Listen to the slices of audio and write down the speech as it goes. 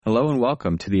Hello and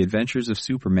welcome to the Adventures of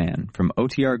Superman from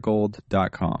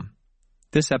OTRGold.com.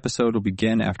 This episode will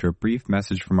begin after a brief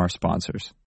message from our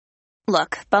sponsors.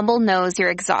 Look, Bumble knows you're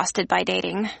exhausted by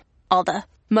dating. All the,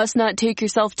 must not take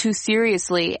yourself too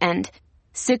seriously, and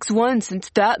 6'1"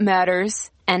 since that matters,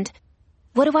 and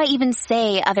what do I even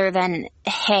say other than,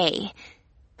 hey?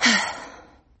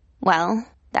 Well,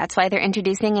 that's why they're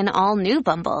introducing an all-new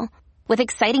Bumble, with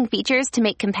exciting features to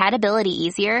make compatibility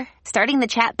easier, starting the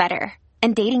chat better,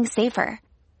 and dating safer.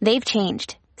 They've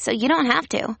changed, so you don't have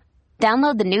to.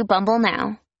 Download the new Bumble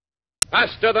now.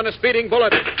 Faster than a speeding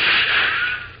bullet.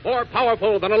 More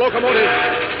powerful than a locomotive.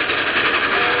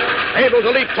 Able to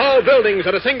leap tall buildings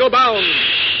at a single bound.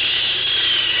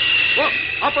 Look,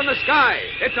 up in the sky.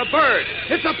 It's a bird.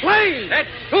 It's a plane. It's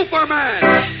Superman.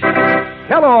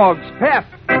 Kellogg's Pep.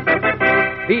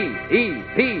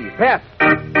 P-E-P, Pep.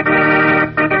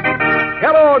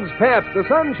 Kellogg's Pep, the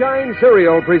Sunshine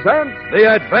Cereal, presents The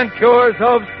Adventures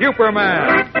of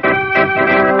Superman.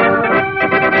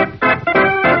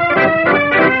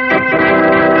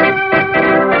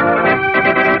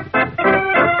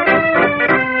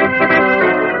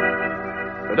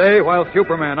 Today, while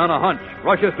Superman, on a hunch,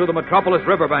 rushes to the Metropolis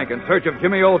riverbank in search of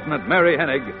Jimmy Olsen and Mary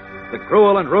Hennig, the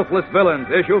cruel and ruthless villains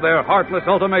issue their heartless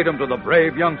ultimatum to the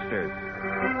brave youngsters.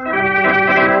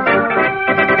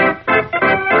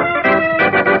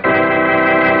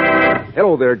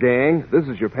 Hello there, gang. This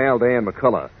is your pal Dan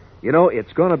McCullough. You know,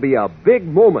 it's going to be a big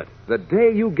moment the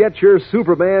day you get your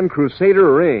Superman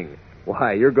Crusader ring.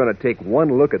 Why, you're going to take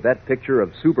one look at that picture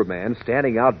of Superman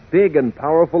standing out big and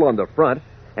powerful on the front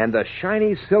and the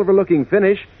shiny silver-looking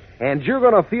finish, and you're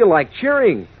going to feel like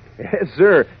cheering. Yes,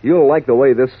 sir. You'll like the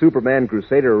way this Superman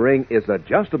Crusader ring is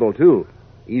adjustable, too.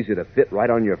 Easy to fit right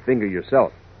on your finger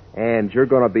yourself. And you're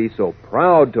going to be so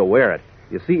proud to wear it.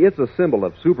 You see, it's a symbol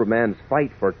of Superman's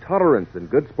fight for tolerance and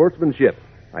good sportsmanship.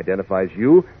 Identifies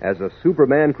you as a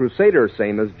Superman Crusader,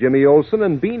 same as Jimmy Olsen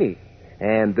and Beanie.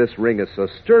 And this ring is so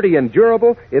sturdy and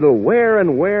durable, it'll wear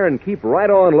and keep right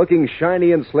on looking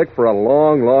shiny and slick for a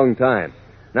long, long time.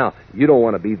 Now, you don't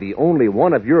want to be the only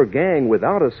one of your gang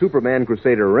without a Superman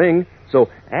Crusader ring, so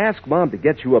ask Mom to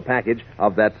get you a package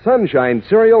of that Sunshine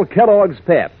Cereal Kellogg's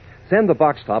Pep. Send the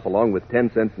box top along with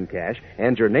 10 cents in cash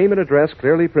and your name and address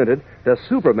clearly printed to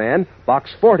Superman,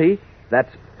 Box 40,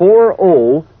 that's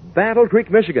 40, Battle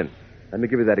Creek, Michigan. Let me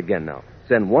give you that again now.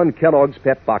 Send one Kellogg's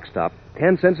Pep box top,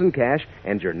 10 cents in cash,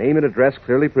 and your name and address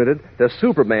clearly printed to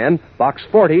Superman, Box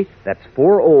 40, that's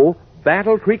 40,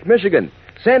 Battle Creek, Michigan.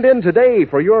 Send in today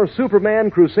for your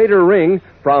Superman Crusader ring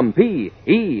from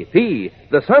P.E.P.,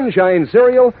 the Sunshine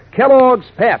Cereal, Kellogg's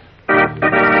Pep.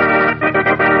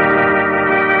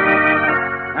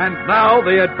 And now,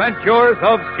 the Adventures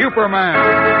of Superman.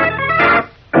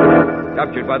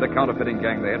 Captured by the counterfeiting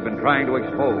gang they had been trying to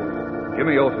expose,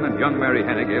 Jimmy Olsen and young Mary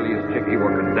Hennig, alias Chicky,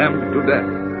 were condemned to death.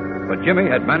 But Jimmy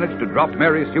had managed to drop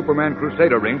Mary's Superman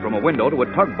Crusader ring from a window to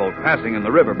a tugboat passing in the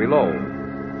river below.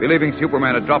 Believing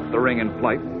Superman had dropped the ring in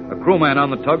flight, a crewman on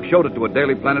the tug showed it to a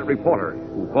Daily Planet reporter,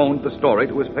 who phoned the story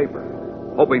to his paper.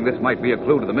 Hoping this might be a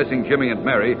clue to the missing Jimmy and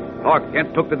Mary, Clark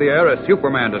Kent took to the air as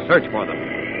Superman to search for them.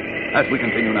 As we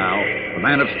continue now, the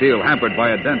Man of Steel, hampered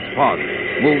by a dense fog,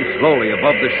 moves slowly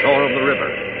above the shore of the river.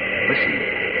 Listen.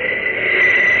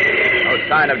 No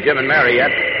sign of Jim and Mary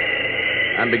yet.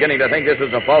 I'm beginning to think this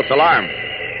was a false alarm.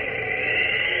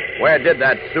 Where did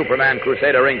that Superman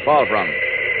Crusader ring fall from?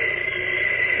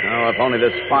 Oh, if only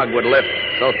this fog would lift.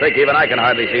 So thick even I can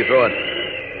hardly see through it.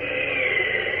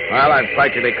 Well, I've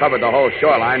practically covered the whole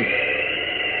shoreline.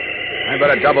 I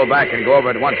better double back and go over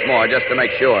it once more just to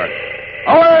make sure.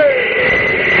 Away!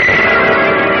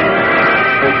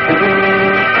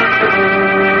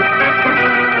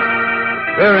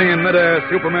 Bearing in midair,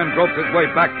 Superman gropes his way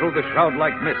back through the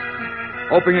shroud-like mist,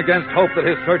 hoping against hope that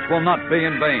his search will not be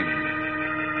in vain.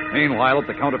 Meanwhile, at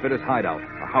the counterfeiter's hideout,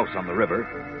 a house on the river,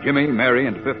 Jimmy, Mary,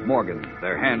 and Biff Morgan,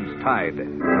 their hands tied,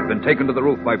 have been taken to the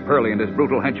roof by Pearlie and his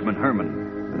brutal henchman Herman,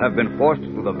 and have been forced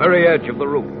to the very edge of the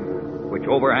roof, which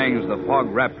overhangs the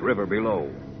fog-wrapped river below.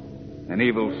 An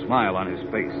evil smile on his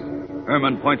face.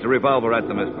 Herman points a revolver at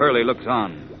them as Pearlie looks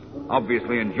on,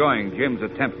 obviously enjoying Jim's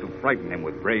attempt to frighten him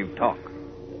with brave talk.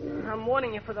 I'm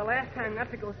warning you for the last time not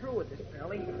to go through with this,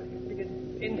 Pearlie. Because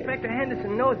Inspector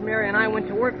Henderson knows Mary and I went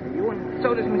to work for you, and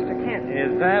so does Mr. Kent.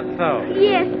 Is that so?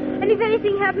 Yes, and if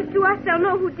anything happens to us, they'll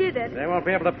know who did it. They won't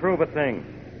be able to prove a thing.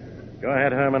 Go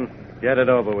ahead, Herman. Get it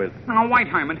over with. Now, White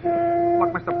Herman.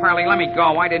 Look, Mr. Pearlie, let me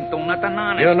go. I didn't do nothing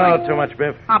honest. You know too much,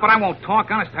 Biff. But I won't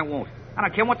talk. Honest, I won't. I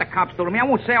don't care what the cops do to me. I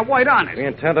won't say a word honest. We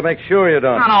intend to make sure you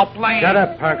don't. No, please. Shut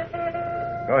up, punk.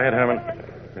 Go ahead, Herman.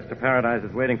 Mr. Paradise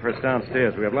is waiting for us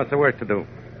downstairs. We have lots of work to do.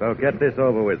 So get this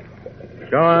over with.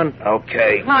 Go on.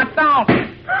 Okay. Not down.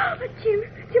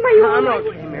 Jim, are you all I'm right?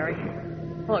 okay, Mary.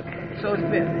 Look, so's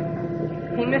Biff.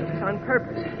 He missed us on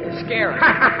purpose to scare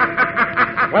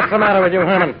us. What's the matter with you,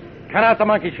 Herman? Cut out the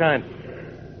monkey shine.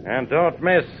 And don't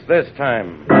miss this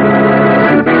time. As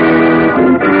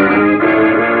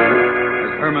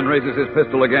Herman raises his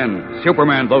pistol again,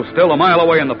 Superman, though still a mile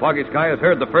away in the foggy sky, has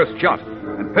heard the first shot,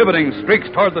 and pivoting, streaks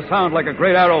toward the sound like a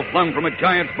great arrow flung from a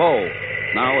giant's bow.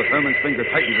 Now, as Herman's finger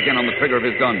tightens again on the trigger of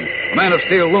his gun, a man of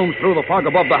steel looms through the fog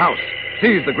above the house,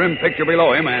 sees the grim picture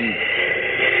below him, and...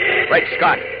 Great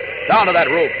Scott! Down to that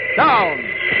roof! Down!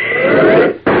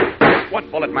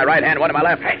 One bullet in my right hand, one in my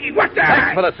left. Hey, what the...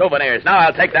 Thanks for the souvenirs. Now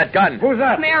I'll take that gun. Who's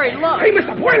that? Mary, look. Hey,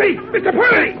 Mr. Pueley! Mr.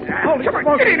 Pueley! Holy Come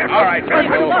on, get in there. All right, Hey,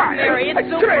 Jumbo. look, Mary, it's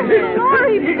Superman.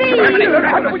 Sorry, please.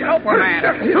 Superman.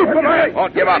 Superman!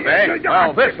 Won't give up, eh?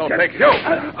 Well, this'll fix you.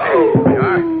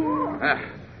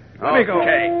 Let me go.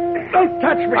 Okay. Don't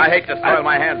touch me. I hate to soil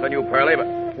my hands on you, Pearlie, but...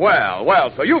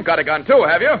 Well, so you've got a gun too,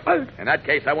 have you? In that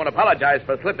case, I won't apologize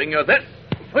for slipping you this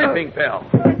sleeping pill.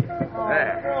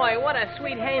 There. Boy, what a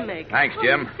sweet haymaker. Thanks,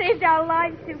 Jim. Saved our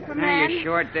lives, Superman. You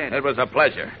sure did. It was a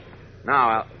pleasure. Now,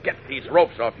 I'll get these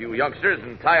ropes off you youngsters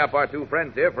and tie up our two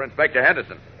friends here for Inspector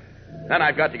Henderson. Then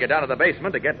I've got to get down to the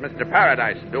basement to get Mr.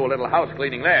 Paradise and do a little house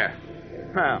cleaning there.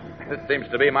 Well, this seems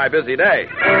to be my busy day.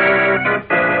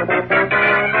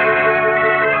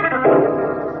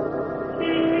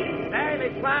 Daily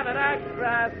Planet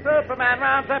Express. Superman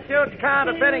rounds up huge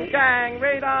counterfeiting gang.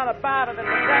 Read all about it in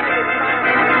the Daily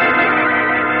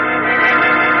Planet.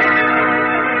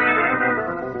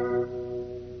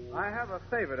 I have a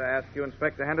favor to ask you,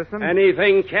 Inspector Henderson.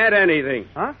 Anything, Cat, anything.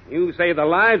 Huh? You save the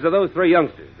lives of those three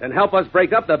youngsters and help us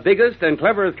break up the biggest and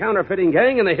cleverest counterfeiting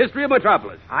gang in the history of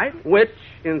Metropolis. Which,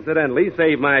 incidentally,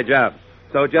 saved my job.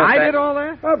 So just I did all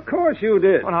that? Of course you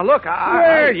did. Well, now, look,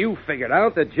 You figured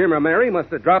out that Jim or Mary must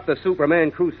have dropped the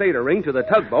Superman Crusader ring to the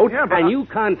tugboat, Yeah, but and you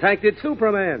contacted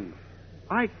Superman.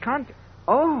 I can't...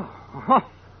 I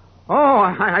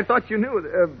thought you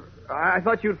knew. I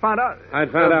thought you'd found out.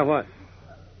 I'd found out what?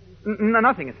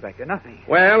 Nothing, Inspector, nothing.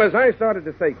 Well, as I started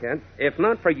to say, Kent, if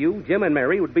not for you, Jim and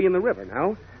Mary would be in the river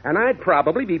now, and I'd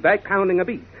probably be back pounding a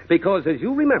beat. Because, as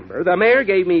you remember, the mayor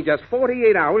gave me just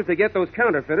 48 hours to get those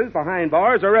counterfeiters behind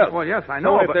bars or else. Well, yes, I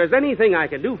know, So if but... there's anything I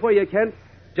can do for you, Kent,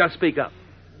 just speak up.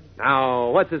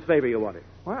 Now, what's this favor you wanted?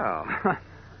 Well,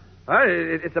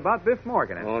 it's about Biff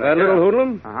Morgan, Inspector. Oh, that little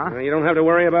hoodlum? Uh-huh. Well, you don't have to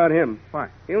worry about him. Why?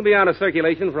 He'll be out of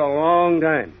circulation for a long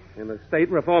time in the state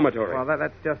reformatory. Well,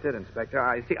 that's just it, Inspector.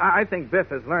 I think Biff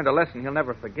has learned a lesson he'll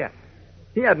never forget.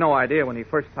 He had no idea when he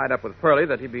first tied up with Pearlie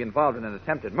that he'd be involved in an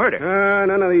attempted murder.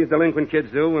 None of these delinquent kids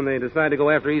do when they decide to go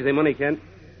after easy money, Kent.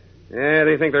 Yeah,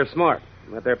 they think they're smart,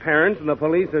 but their parents and the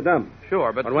police are dumb.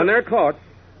 Sure, but when they're caught,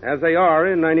 as they are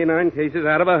in 99 cases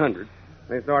out of 100,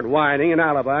 they start whining an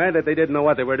alibi that they didn't know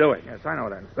what they were doing. Yes, I know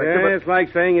that, Inspector. Yeah, it's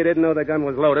like saying you didn't know the gun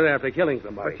was loaded after killing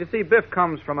somebody. But you see, Biff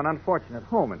comes from an unfortunate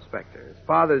home, Inspector. His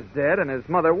father's dead and his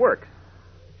mother works.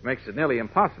 Which makes it nearly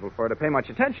impossible for her to pay much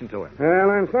attention to him. Well,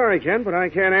 I'm sorry, Kent, but I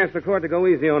can't ask the court to go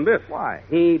easy on Biff. Why?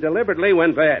 He deliberately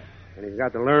went bad, and he's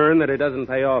got to learn that it doesn't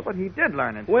pay off. But he did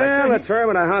learn, Inspector. Well, a term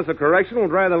in a house of correction will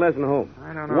drive the lesson home.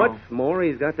 I don't know. What's more,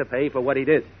 he's got to pay for what he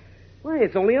did. Why,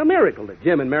 it's only a miracle that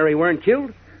Jim and Mary weren't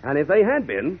killed, and if they had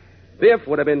been, Biff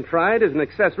would have been tried as an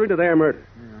accessory to their murder.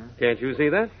 Yeah. Can't you see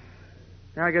that?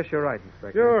 Yeah, I guess you're right,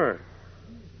 Inspector. Sure.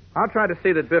 I'll try to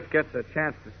see that Biff gets a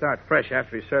chance to start fresh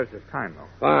after he serves his time, though.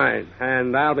 Fine,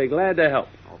 and I'll be glad to help.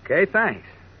 Okay, thanks.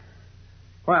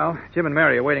 Well, Jim and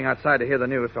Mary are waiting outside to hear the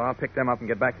news, so I'll pick them up and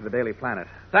get back to the Daily Planet.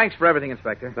 Thanks for everything,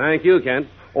 Inspector. Thank you, Kent.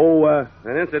 Oh,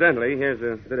 and incidentally, here's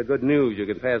a bit of good news you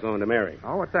can pass on to Mary.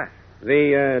 Oh, what's that?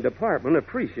 The department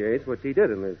appreciates what she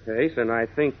did in this case, and I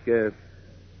think,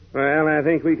 I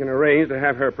think we can arrange to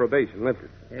have her probation lifted.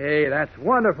 Hey, that's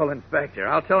wonderful, Inspector.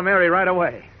 I'll tell Mary right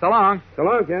away. So long. So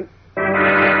long, Kent.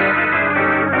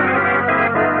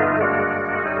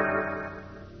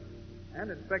 And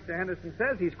Inspector Henderson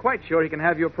says he's quite sure he can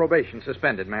have your probation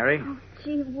suspended, Mary. Oh,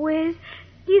 gee whiz.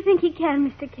 Do you think he can,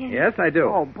 Mr. Kent? Yes, I do.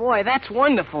 Oh, boy, that's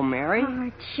wonderful, Mary. Oh,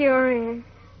 it sure is.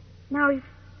 Now,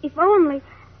 if only...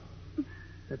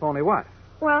 If only what?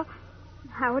 Well,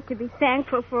 I ought to be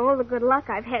thankful for all the good luck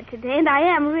I've had today, and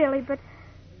I am really, but...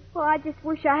 Well, I just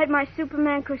wish I had my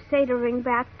Superman Crusader ring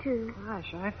back, too.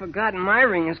 Gosh, I've forgotten my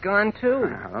ring is gone, too.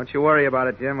 Don't you worry about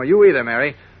it, Jim. Or you either,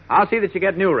 Mary. I'll see that you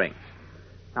get new rings.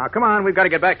 Now, come on. We've got to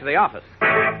get back to the office.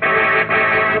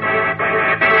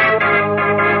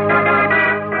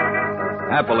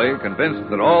 Happily, convinced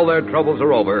that all their troubles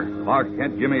are over, Clark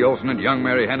Kent, Jimmy Olsen, and young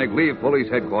Mary Hennig leave police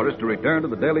headquarters to return to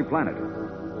the Daily Planet.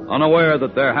 unaware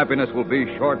that their happiness will be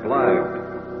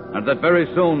short-lived, and that very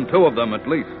soon 2 of them, at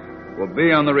least, will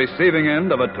be on the receiving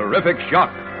end of a terrific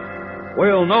shock.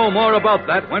 We'll know more about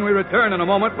that when we return in a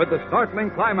moment with the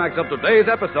startling climax of today's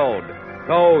episode.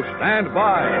 So stand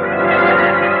by.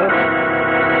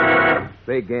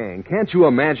 Say, gang, can't you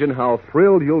imagine how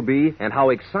thrilled you'll be and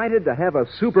how excited to have a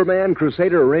Superman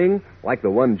Crusader ring like the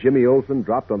one Jimmy Olsen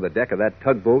dropped on the deck of that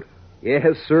tugboat?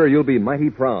 Yes, sir, you'll be mighty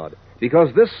proud,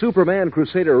 because this Superman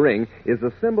Crusader ring is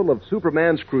a symbol of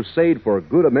Superman's crusade for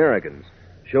good Americans.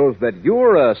 Shows that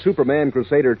you're a Superman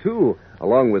Crusader, too,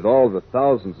 along with all the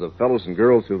thousands of fellows and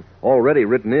girls who've already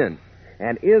written in.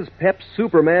 And is Pep's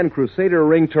Superman Crusader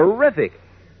ring terrific?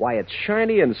 Why, it's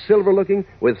shiny and silver-looking,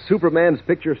 with Superman's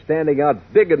picture standing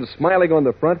out big and smiling on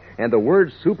the front, and the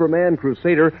word Superman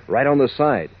Crusader right on the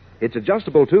side. It's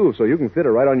adjustable, too, so you can fit it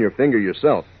right on your finger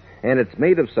yourself. And it's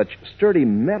made of such sturdy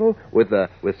metal with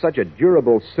such a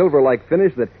durable silver-like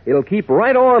finish that it'll keep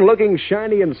right on looking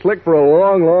shiny and slick for a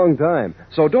long, long time.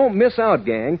 So don't miss out,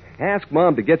 gang. Ask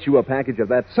Mom to get you a package of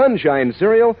that Sunshine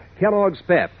cereal, Kellogg's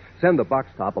Pep. Send the box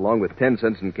top along with 10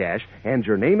 cents in cash and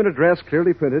your name and address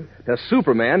clearly printed to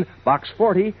Superman, Box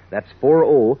 40, that's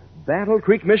 40, Battle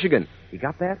Creek, Michigan. You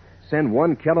got that? Send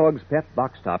 1 Kellogg's Pep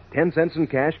box top, 10 cents in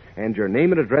cash, and your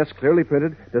name and address clearly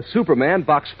printed to Superman,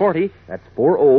 Box 40, that's 40,